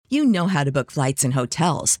You know how to book flights and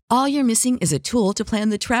hotels. All you're missing is a tool to plan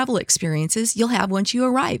the travel experiences you'll have once you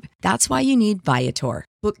arrive. That's why you need Viator.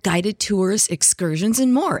 Book guided tours, excursions,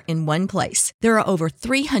 and more in one place. There are over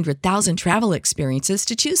 300,000 travel experiences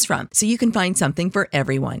to choose from, so you can find something for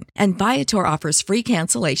everyone. And Viator offers free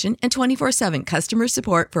cancellation and 24/7 customer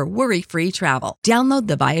support for worry-free travel. Download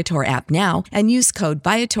the Viator app now and use code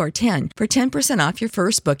Viator10 for 10% off your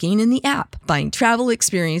first booking in the app. Find travel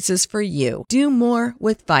experiences for you. Do more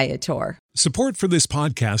with Viator. Support for this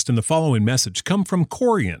podcast and the following message come from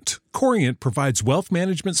Corient. Corient provides wealth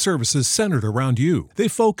management services centered around you. They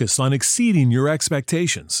focus on exceeding your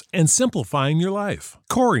expectations and simplifying your life.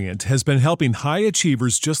 Corient has been helping high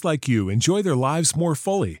achievers just like you enjoy their lives more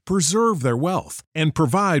fully, preserve their wealth, and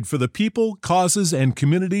provide for the people, causes, and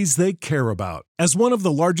communities they care about. As one of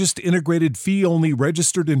the largest integrated fee-only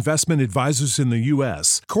registered investment advisors in the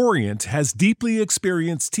U.S., Corient has deeply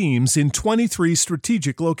experienced teams in 23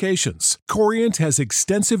 strategic locations. Corient has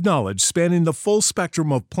extensive knowledge spanning the full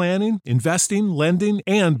spectrum of planning, investing, lending,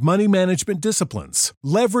 and money management disciplines.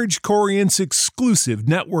 Leverage Corient's exclusive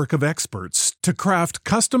network of experts to craft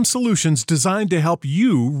custom solutions designed to help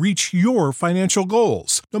you reach your financial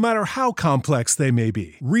goals, no matter how complex they may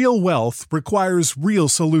be. Real wealth requires real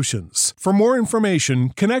solutions. For more information,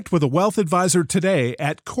 connect with a wealth advisor today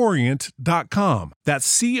at Corient.com.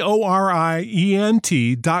 That's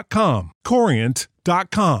Corient.com.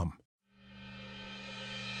 Corient.com.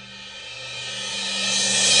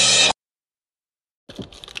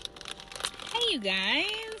 Hey you guys,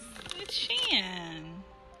 it's Shan.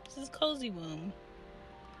 This is Cozy Womb.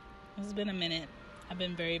 It's been a minute. I've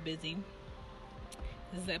been very busy.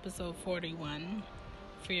 This is episode 41.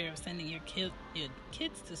 Fear of sending your kids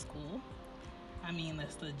to school. I mean,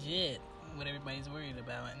 that's legit what everybody's worried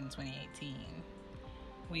about in 2018.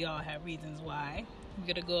 We all have reasons why. We're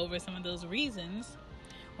going to go over some of those reasons.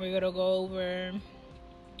 We're going to go over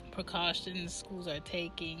precautions schools are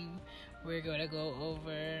taking. We're going to go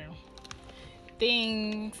over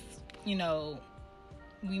things, we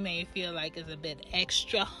may feel like is a bit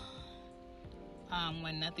extra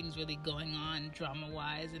when nothing's really going on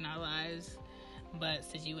drama-wise in our lives, but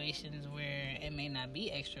situations where it may not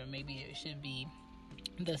be extra, maybe it should be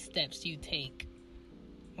the steps you take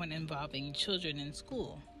when involving children in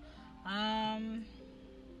school. But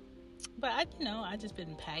I just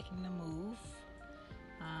been packing the move,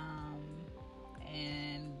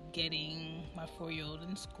 and getting my 4-year-old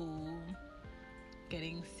in school,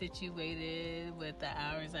 getting situated with the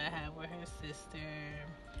hours I have with her sister,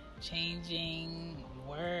 changing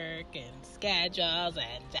work and schedules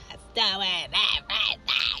and just doing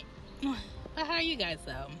everything. But how are you guys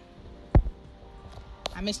though?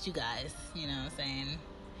 I missed you guys, you know what I'm saying?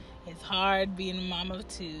 It's hard being a mom of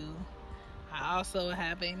 2. I also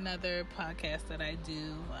have another podcast that I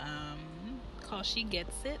do called She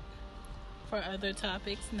Gets It, for other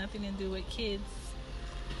topics, nothing to do with kids.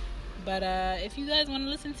 But if you guys want to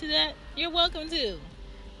listen to that, you're welcome to.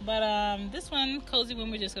 But this one, Cozy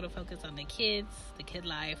Womb, we're just going to focus on the kids, the kid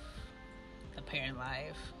life, the parent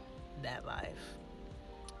life, that life.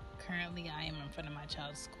 Currently, I am in front of my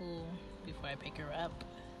child's school before I pick her up,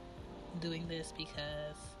 doing this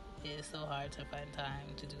because it is so hard to find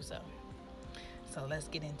time to do so. So let's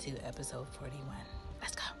get into episode 41.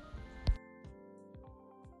 Let's go.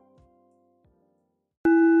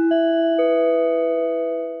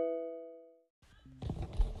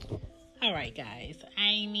 Alright guys,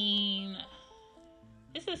 I mean,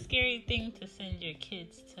 it's a scary thing to send your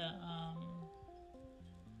kids to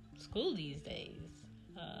school these days.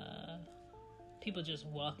 People just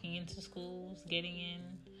walking into schools, getting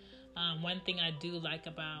in. One thing I do like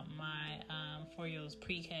about my 4-year-old's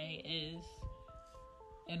pre-K is,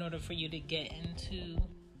 in order for you to get into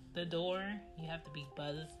the door, you have to be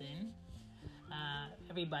buzzed in.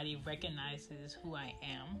 Everybody recognizes who I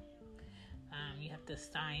am. You have to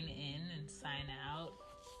sign in and sign out.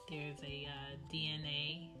 There's a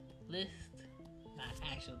DNA list, not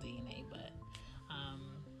actual DNA, but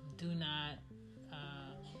do not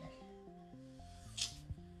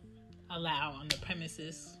allow on the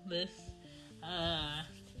premises list.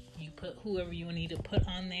 You put whoever you need to put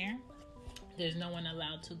on there. There's no one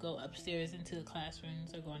allowed to go upstairs into the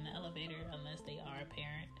classrooms or go in the elevator unless they are a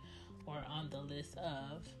parent or on the list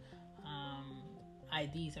of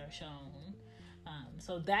IDs are shown.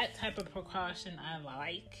 So that type of precaution I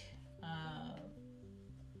like.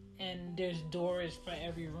 And there's doors for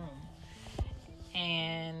every room.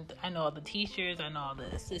 And I know all the teachers, I know all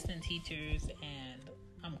the assistant teachers, and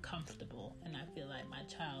I'm comfortable. And I feel like my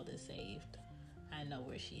child is saved. I know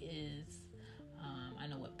where she is. I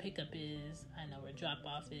know what pickup is. I know where drop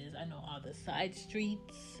off is. I know all the side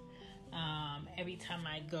streets. Every time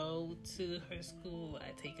I go to her school,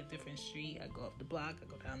 I take a different street. I go up the block, I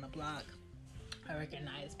go down the block. I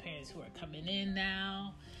recognize parents who are coming in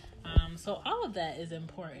now. So all of that is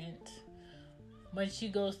important. When she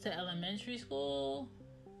goes to elementary school,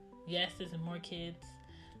 yes, there's more kids,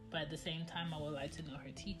 but at the same time, I would like to know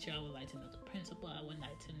her teacher. I would like to know the principal. I would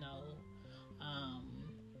like to know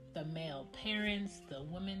the male parents, the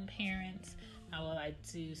women parents. I would like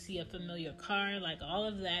to see a familiar car. Like, all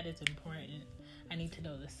of that is important. I need to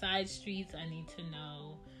know the side streets. I need to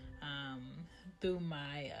know through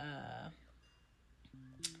my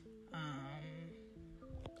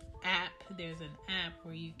app. There's an app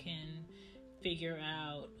where you can figure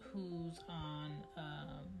out who's on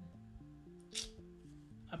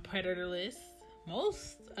a predator list.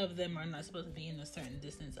 Most of them are not supposed to be in a certain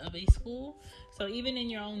distance of a school. So even in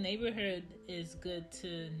your own neighborhood, it's good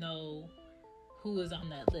to know who is on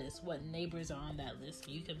that list, what neighbors are on that list,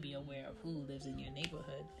 so you can be aware of who lives in your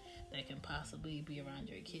neighborhood that can possibly be around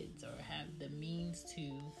your kids or have the means to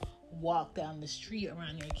walk down the street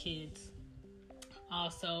around your kids.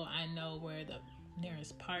 Also, I know where the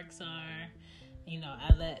nearest parks are.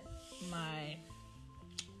 I let my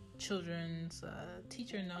children's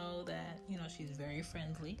teacher know that, she's very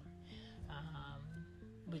friendly,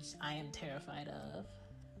 which I am terrified of.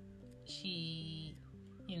 She,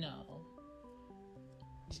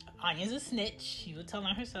 Anya's a snitch. She would tell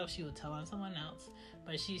on herself, she would tell on someone else,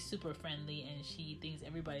 but she's super friendly and she thinks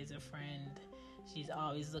everybody's a friend. She's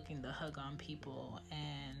always looking to hug on people,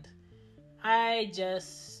 and I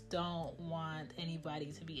just don't want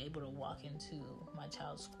anybody to be able to walk into my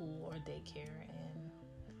child's school or daycare and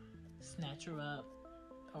snatch her up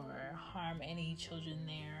or harm any children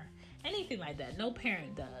there, anything like that. No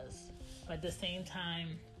parent does. But at the same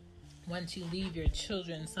time, once you leave your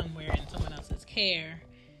children somewhere in someone else's care,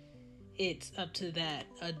 it's up to that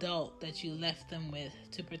adult that you left them with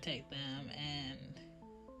to protect them. And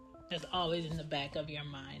that's always in the back of your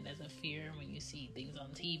mind as a fear when you see things on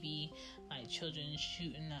TV, like children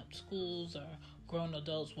shooting up schools or grown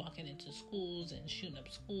adults walking into schools and shooting up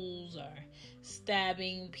schools or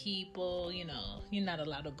stabbing people. You're not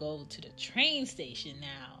allowed to go to the train station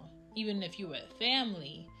now, even if you were a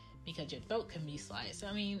family, because your throat can be sliced.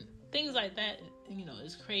 I mean, things like that,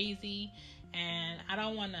 is crazy. And I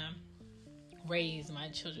don't want to raise my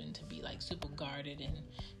children to be like super guarded and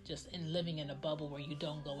just living in a bubble where you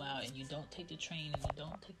don't go out and you don't take the train and you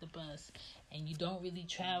don't take the bus and you don't really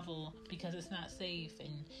travel because it's not safe.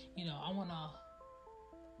 And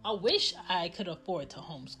I wish I could afford to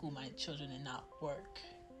homeschool my children and not work,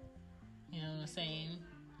 you know what I'm saying,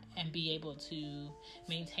 and be able to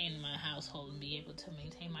maintain my household and be able to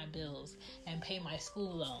maintain my bills and pay my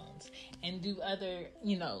school loans and do other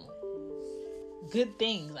good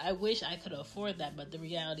things. I wish I could afford that, but the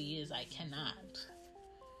reality is I cannot.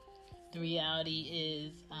 The reality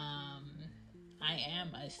is I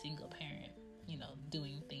am a single parent,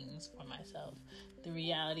 doing things for myself. The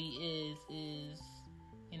reality is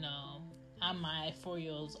I'm my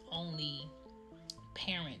 4-year-old's only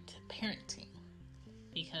parenting,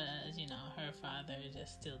 because her father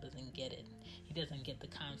just still doesn't get it. He doesn't get the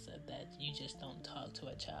concept that you just don't talk to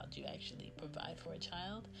a child, you actually provide for a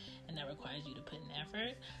child, and that requires you to put in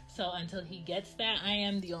effort. So until he gets that, I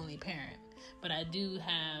am the only parent. But I do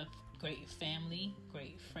have great family,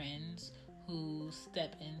 great friends who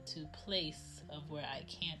step into place of where I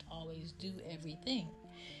can't always do everything.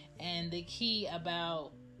 And the key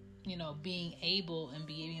about being able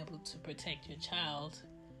to protect your child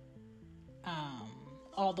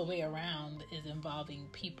all the way around is involving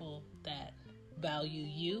people that value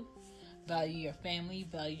you, value your family,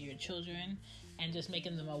 value your children, and just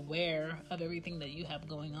making them aware of everything that you have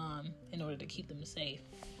going on in order to keep them safe.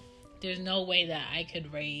 There's no way that I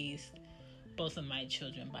could raise both of my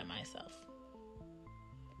children by myself.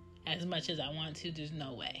 As much as I want to, there's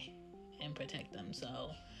no way, and protect them.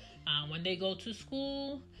 So when they go to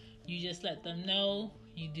school, you just let them know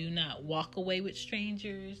you do not walk away with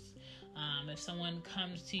strangers. If someone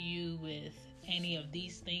comes to you with any of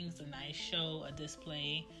these things, then I show a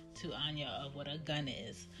display to Anya of what a gun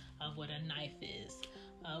is, of what a knife is,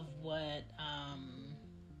 of what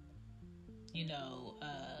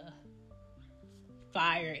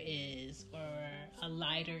fire is, or a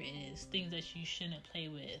lighter is, things that you shouldn't play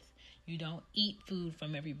with. You don't eat food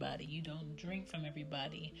from everybody. You don't drink from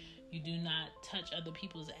everybody. You do not touch other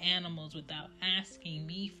people's animals without asking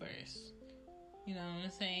me first. You know what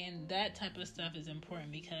I'm saying? That type of stuff is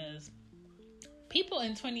important, because people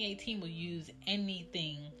in 2018 will use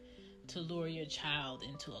anything to lure your child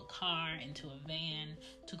into a car, into a van,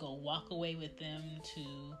 to go walk away with them,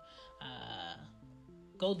 to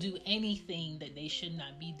go do anything that they should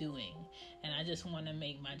not be doing. And I just want to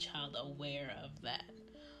make my child aware of that.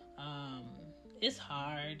 It's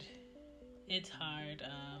hard. It's hard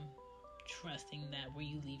trusting that where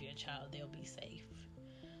you leave your child, they'll be safe.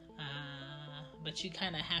 But you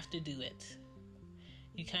kind of have to do it.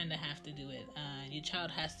 You kind of have to do it. Your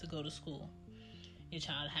child has to go to school. Your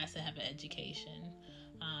child has to have an education.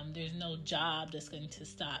 There's no job that's going to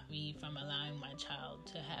stop me from allowing my child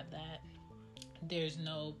to have that. There's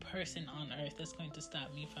no person on earth that's going to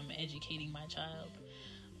stop me from educating my child.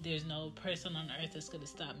 There's no person on earth that's going to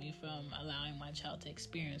stop me from allowing my child to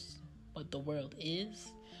experience what the world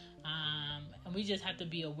is. And we just have to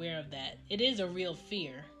be aware of that. It is a real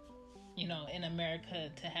fear, in America,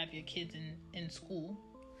 to have your kids in school.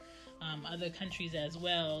 Other countries as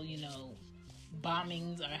well,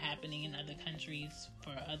 bombings are happening in other countries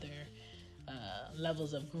for other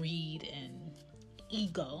levels of greed and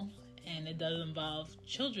ego. And it does involve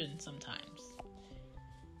children sometimes.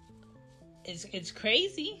 It's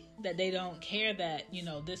crazy that they don't care that,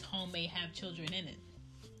 this home may have children in it.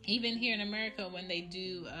 Even here in America, when they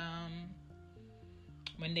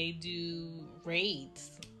do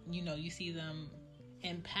raids, you see them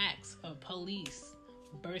in packs of police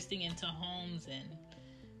bursting into homes and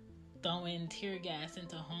throwing tear gas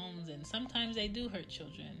into homes, and sometimes they do hurt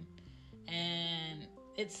children. And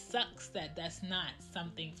it sucks that that's not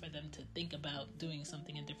something for them to think about doing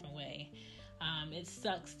something a different way. It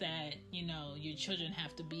sucks that, your children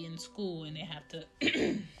have to be in school and they have to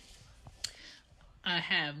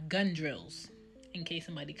have gun drills in case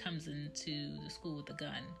somebody comes into the school with a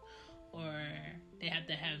gun. Or they have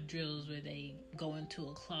to have drills where they go into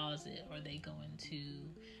a closet or they go into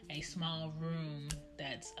a small room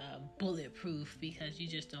that's bulletproof, because you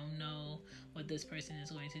just don't know what this person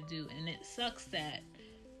is going to do. And it sucks that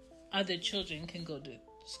other children can go to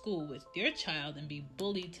school with your child and be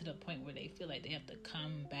bullied to the point where they feel like they have to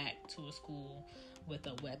come back to a school with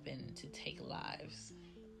a weapon to take lives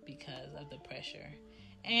because of the pressure.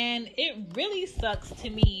 And it really sucks to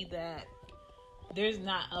me that there's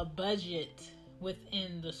not a budget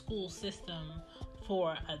within the school system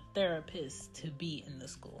for a therapist to be in the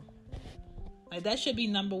school. Like, that should be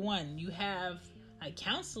number one. You have a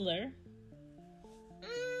counselor.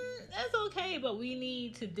 That's okay, but we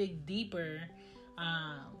need to dig deeper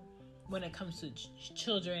when it comes to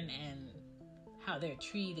children and how they're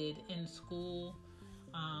treated in school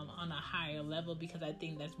on a higher level, because I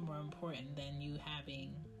think that's more important than you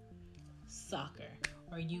having soccer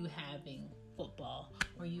or you having football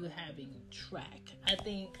or you having track. I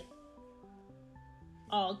think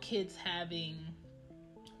all kids having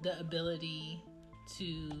the ability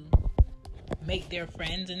to make their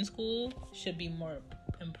friends in school should be more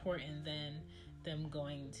important than them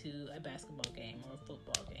going to a basketball game or a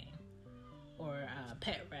football game or a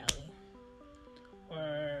pet rally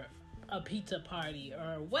or a pizza party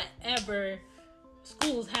or whatever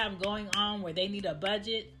schools have going on where they need a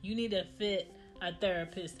budget. You need to fit a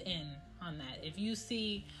therapist in on that. If you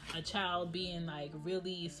see a child being like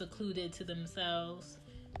really secluded to themselves,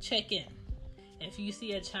 check in. If you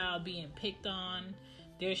see a child being picked on,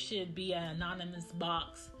 there should be an anonymous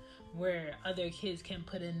box where other kids can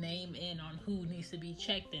put a name in on who needs to be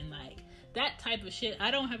checked in. Like, that type of shit.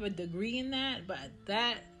 I don't have a degree in that, but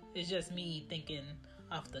that is just me thinking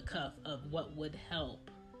off the cuff of what would help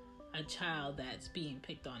a child that's being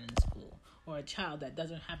picked on in school, or a child that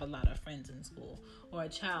doesn't have a lot of friends in school, or a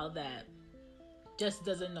child that just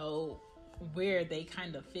doesn't know where they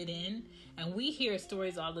kind of fit in. And we hear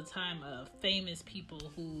stories all the time of famous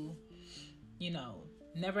people who,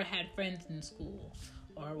 never had friends in school,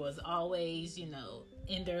 or was always,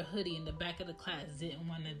 in their hoodie in the back of the class, didn't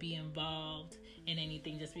want to be involved in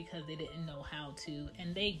anything just because they didn't know how to.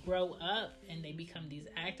 And they grow up and they become these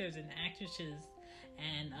actors and actresses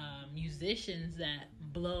and musicians that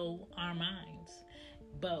blow our minds.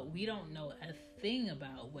 But we don't know a thing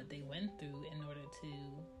about what they went through in order to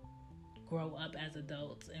grow up as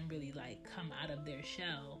adults and really come out of their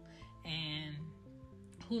shell. And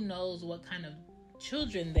who knows what kind of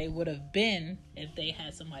children they would have been if they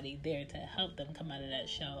had somebody there to help them come out of that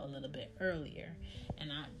shell a little bit earlier.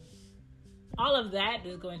 And all of that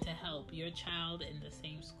is going to help your child in the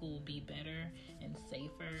same school be better and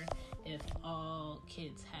safer if all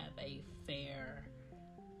kids have a fair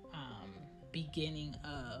beginning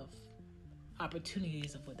of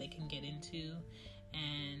opportunities of what they can get into,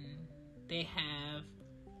 and they have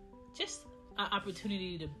just an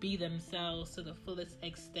opportunity to be themselves to the fullest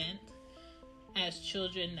extent as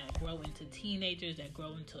children that grow into teenagers, that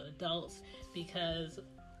grow into adults, because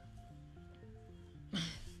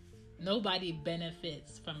nobody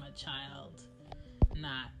benefits from a child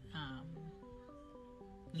not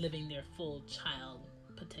living their full child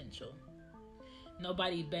potential.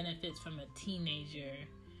 Nobody benefits from a teenager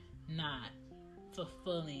not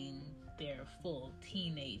fulfilling their full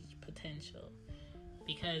teenage potential,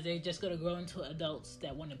 because they're just going to grow into adults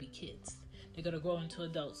that want to be kids. They're going to grow into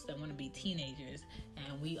adults that want to be teenagers.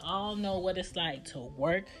 And we all know what it's like to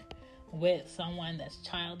work with someone that's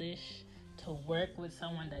childish, to work with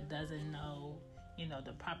someone that doesn't know,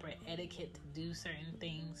 the proper etiquette to do certain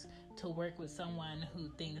things, to work with someone who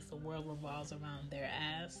thinks the world revolves around their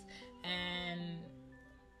ass. And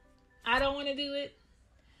I don't want to do it.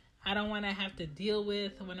 I don't want to have to deal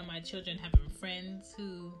with one of my children having friends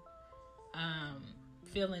who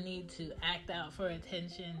feel a need to act out for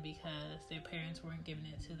attention because their parents weren't giving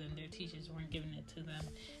it to them, their teachers weren't giving it to them,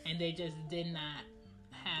 and they just did not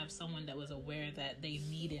have someone that was aware that they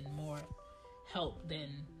needed more help than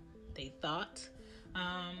they thought.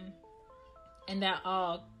 And that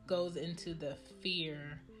all goes into the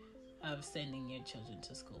fear of sending your children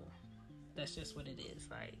to school. That's just what it is,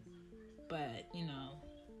 right? But,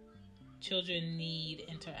 children need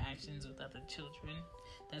interactions with other children.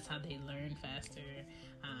 That's how they learn faster.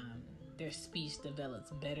 Their speech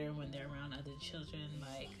develops better when they're around other children.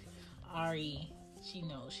 Like Ari, she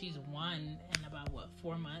knows she's 1 in about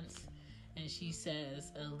 4 months, and she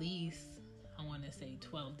says at least, I want to say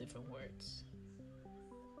 12 different words.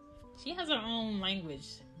 She has her own language,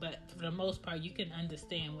 but for the most part, you can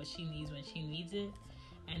understand what she needs when she needs it.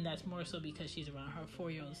 And that's more so because she's around her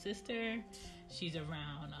 4-year-old sister. She's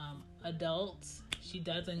around adults. She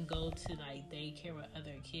doesn't go to daycare with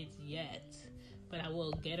other kids yet, but I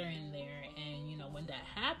will get her in there. And when that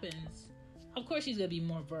happens, of course she's gonna be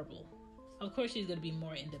more verbal. Of course she's gonna be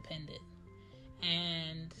more independent.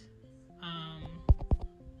 And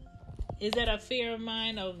is that a fear of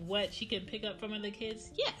mine of what she can pick up from other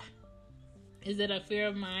kids? Yeah. Is it a fear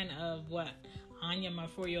of mine of what Anya, my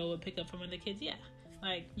 4-year-old, would pick up from other kids? Yeah.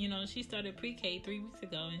 She started pre-K 3 weeks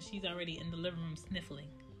ago, and she's already in the living room sniffling.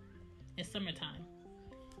 It's summertime.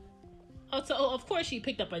 Oh, so of course she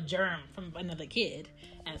picked up a germ from another kid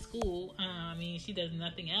at school. She does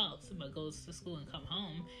nothing else but goes to school and come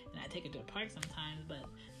home, and I take her to the park sometimes, but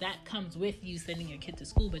that comes with you sending your kid to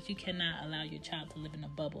school. But you cannot allow your child to live in a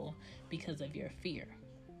bubble because of your fear.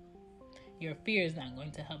 Your fear is not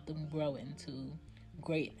going to help them grow into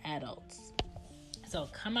great adults. So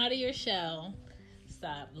come out of your shell.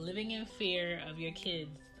 Stop living in fear of your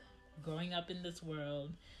kids growing up in this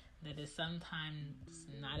world that is sometimes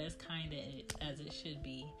not as kind as it should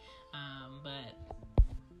be. But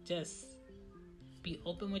just be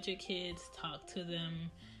open with your kids, talk to them,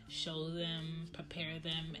 show them, prepare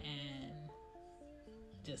them, and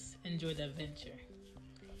just enjoy the adventure.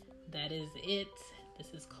 That is it.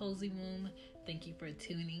 This is Cozy Womb. Thank you for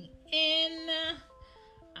tuning in.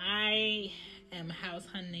 I am house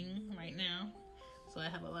hunting right now, so I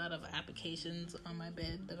have a lot of applications on my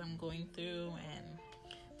bed that I'm going through and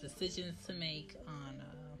decisions to make on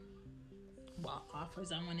what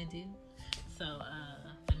offers I want to do. So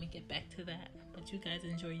let me get back to that. But you guys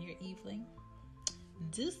enjoy your evening.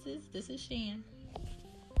 Deuces. This is Shan.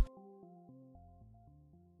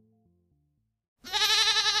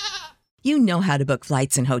 You know how to book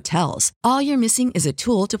flights and hotels. All you're missing is a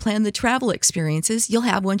tool to plan the travel experiences you'll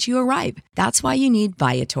have once you arrive. That's why you need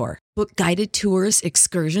Viator. Book guided tours,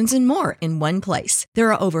 excursions, and more in one place.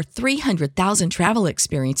 There are over 300,000 travel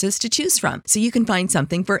experiences to choose from, so you can find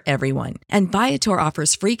something for everyone. And Viator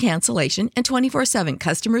offers free cancellation and 24/7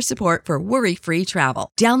 customer support for worry-free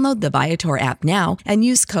travel. Download the Viator app now and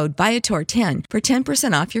use code Viator10 for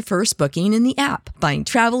 10% off your first booking in the app. Find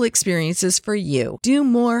travel experiences for you. Do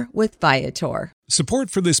more with Viator. Support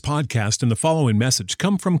for this podcast and the following message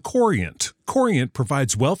come from Corient. Corient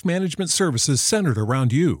provides wealth management services centered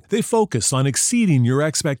around you. They focus on exceeding your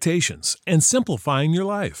expectations and simplifying your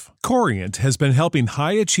life. Corient has been helping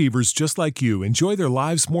high achievers just like you enjoy their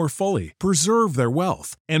lives more fully, preserve their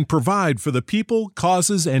wealth, and provide for the people,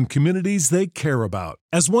 causes, and communities they care about.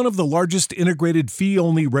 As one of the largest integrated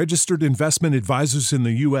fee-only registered investment advisors in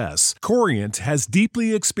the U.S., Corient has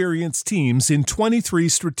deeply experienced teams in 23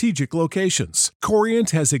 strategic locations. Corient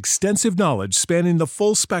has extensive knowledge spanning the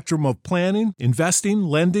full spectrum of planning, investing,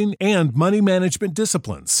 lending, and money management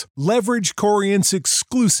disciplines. Leverage Corient's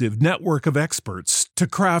exclusive network of experts to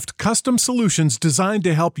craft custom solutions designed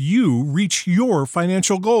to help you reach your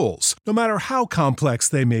financial goals, no matter how complex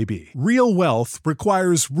they may be. Real wealth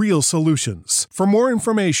requires real solutions. For more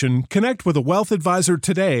information, connect with a wealth advisor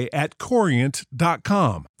today at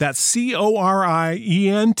Corient.com. That's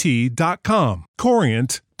Corient.com.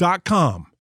 Corient.com.